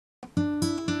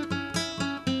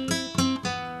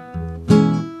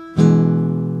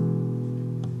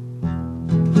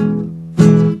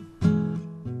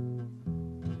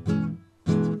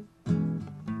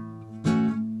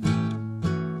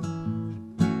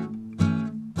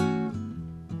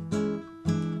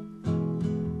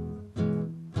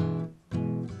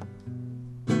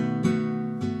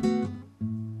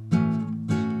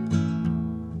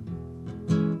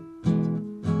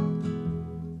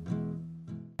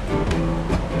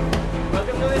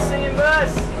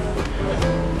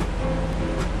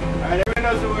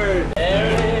knows the word.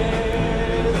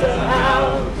 There is a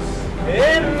house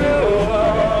in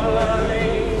New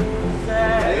Orleans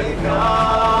that they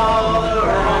call the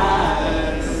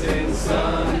rising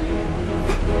sun,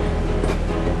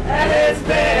 and it's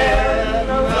been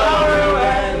the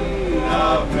ruin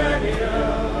of many a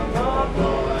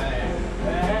boy,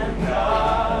 and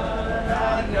God, I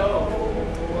know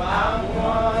I'm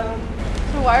one.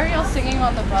 So why are y'all singing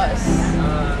on the bus?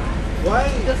 Why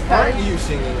aren't you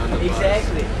singing on the bus?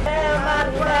 Exactly. My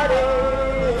daddy,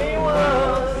 he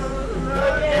was a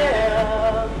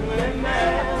gambling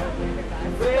man,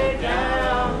 way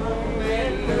down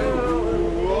in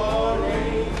New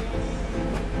Orleans.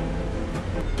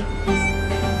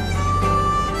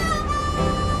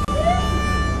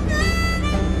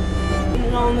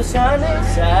 On the sunny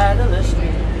side of the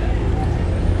street.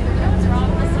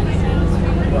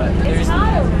 What? It's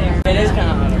hot over there. It is kind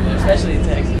of hot over there, especially in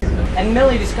Texas. And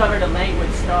Millie discovered a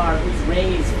languid star whose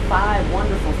rays 5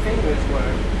 wonderful fingers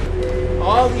were.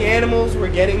 All the animals were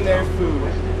getting their food.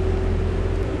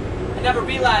 I never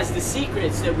realized the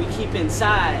secrets that we keep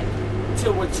inside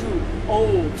until we're too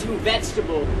old, too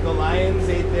vegetable. The lions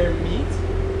ate their meat.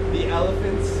 The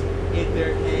elephants ate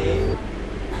their hay.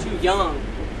 Too young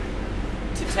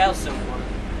to tell someone.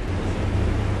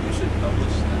 You should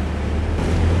publish that.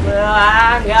 Well,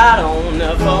 I got on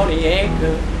a 40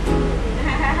 acre.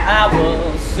 I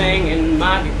was singing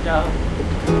my guitar.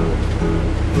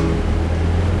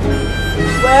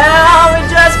 Well, we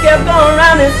just kept going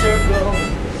around in circles.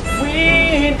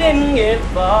 We didn't get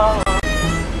far.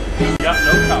 Yep, no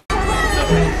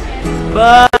comment.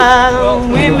 But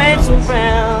we made some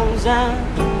friends.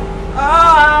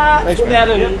 It's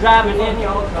better than driving in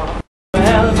your car.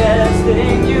 Well, the best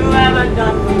thing you ever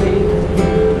done for me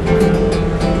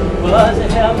was to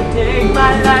help me take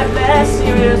my life less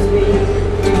seriously.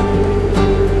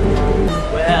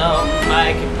 Well,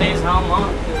 Mike plays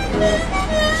harmonica.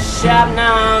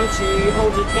 Shabnam, she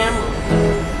holds a camera.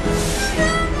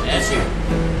 That's you.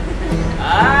 I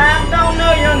don't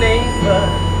know your name, but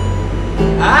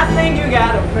I think you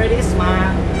got a pretty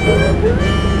smile.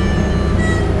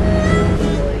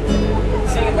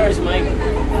 Sing a verse, Mike.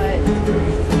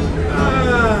 I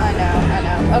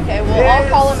know. Okay, well, I'll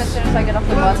call him as soon as I get off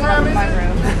the bus and I'm in my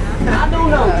room. I don't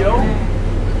know, Joe.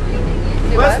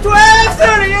 It's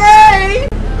 12:38!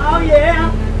 Oh,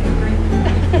 yeah.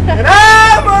 And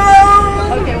I'm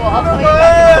on Okay, well, I'll call you the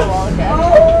back in a bus. while,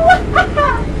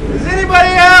 okay? Is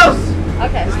anybody else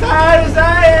Okay. as tired as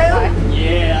I am? Bye.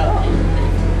 Yeah.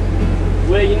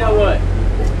 Well, you know what?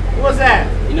 What's that?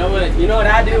 You know what? You know what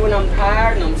I do when I'm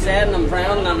tired and I'm sad and I'm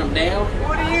frowning and I'm down?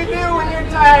 What do you do when you're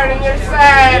tired and you're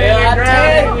sad and you're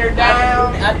drowning and you're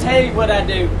down? I tell you what I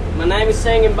do. My name is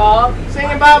Singin Bob.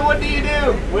 Singing Bob, what do you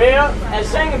do? Well, as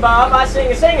Singin Bob, I sing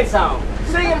a singing song.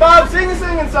 Singing Bob, sing a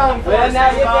singing song for Well, us. now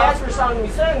if Singing you Bob. ask for a song to be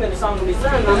sung, then the song will be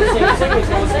sung. I'm gonna sing a singing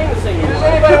song, sing a singing Does song.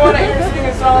 anybody want to hear a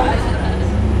singing song?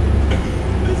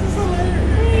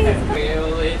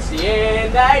 Well, it's the end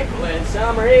of April and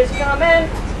summer is coming.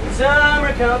 When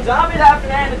summer comes, I'll be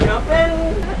laughing and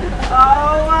jumping.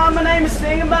 Oh, my name is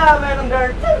Singin Bob and I'm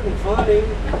darn tootin' funny.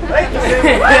 Thank you,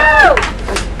 Singing Bob.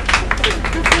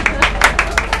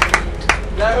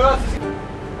 Now who else is...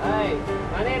 Hi,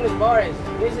 my name is Boris.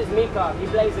 This is Mikov. He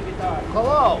plays the guitar.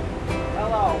 Hello.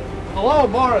 Hello. Hello,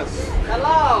 Boris.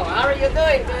 Hello. How are you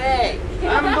doing today?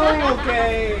 I'm doing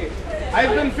okay.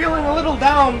 I've been feeling a little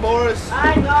down, Boris.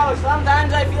 I know.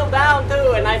 Sometimes I feel down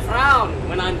too, and I frown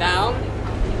when I'm down.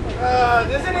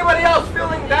 Is anybody else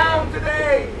feeling down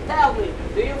today? Tell me,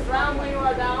 do you frown when you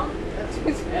are down?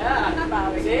 Yeah.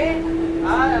 See?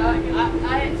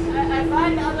 I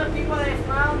find other people they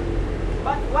frown.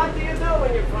 But what do you do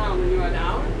when you frown when you are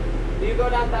down? Do you go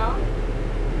downtown?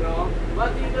 No.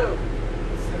 What do you do?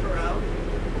 Sit around.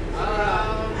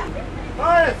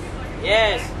 Boris!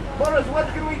 Yes. Boris, what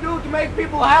can we do to make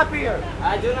people happier?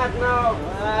 I do not know.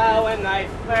 When I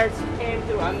first came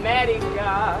to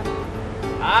America,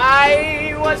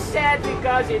 I was sad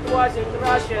because it wasn't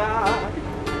Russia.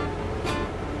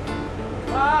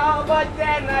 Oh, but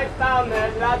then I found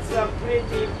that lots of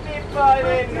pretty people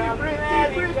in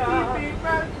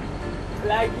America,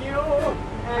 like you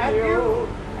and you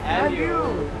and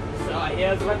you. So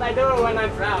here's what I do when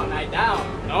I'm frown. I down.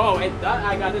 No, I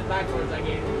got it backwards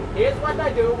again. Here's what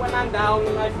I do when I'm down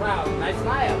and I frown. I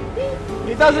smile.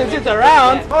 He doesn't sit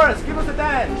around. Boris, give us a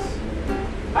dance.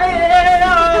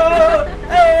 Hey-oh,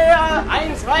 hey-oh.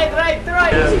 Eins, zwei, drei,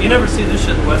 drei. Yeah, you never see this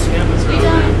shit in West Campus, We really?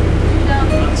 don't. We don't.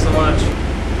 Not so much.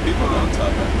 People don't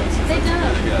talk like this. They don't.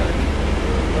 Really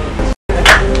good.